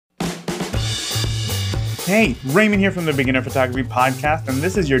Hey, Raymond here from the Beginner Photography Podcast, and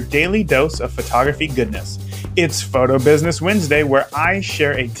this is your daily dose of photography goodness. It's Photo Business Wednesday, where I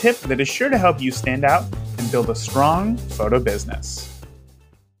share a tip that is sure to help you stand out and build a strong photo business.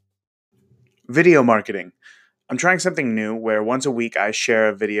 Video marketing. I'm trying something new where once a week I share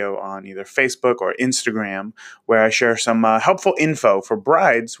a video on either Facebook or Instagram where I share some helpful info for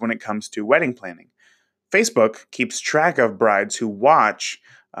brides when it comes to wedding planning. Facebook keeps track of brides who watch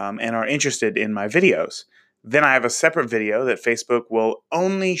and are interested in my videos. Then I have a separate video that Facebook will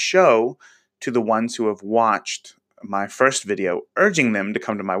only show to the ones who have watched my first video, urging them to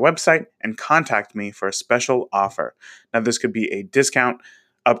come to my website and contact me for a special offer. Now, this could be a discount,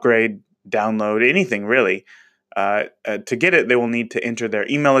 upgrade, download, anything really. To get it, they will need to enter their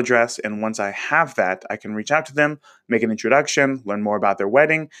email address, and once I have that, I can reach out to them, make an introduction, learn more about their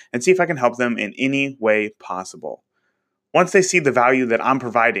wedding, and see if I can help them in any way possible. Once they see the value that I'm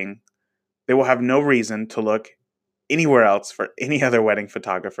providing, they will have no reason to look anywhere else for any other wedding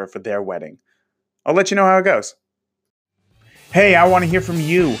photographer for their wedding. I'll let you know how it goes. Hey, I want to hear from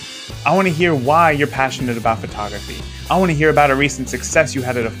you. I want to hear why you're passionate about photography. I want to hear about a recent success you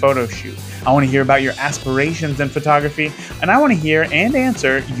had at a photo shoot. I want to hear about your aspirations in photography, and I want to hear and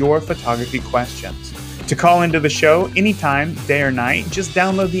answer your photography questions. To call into the show anytime, day or night, just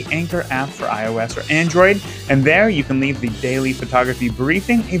download the Anchor app for iOS or Android, and there you can leave the daily photography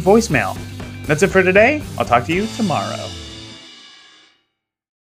briefing a voicemail. That's it for today. I'll talk to you tomorrow.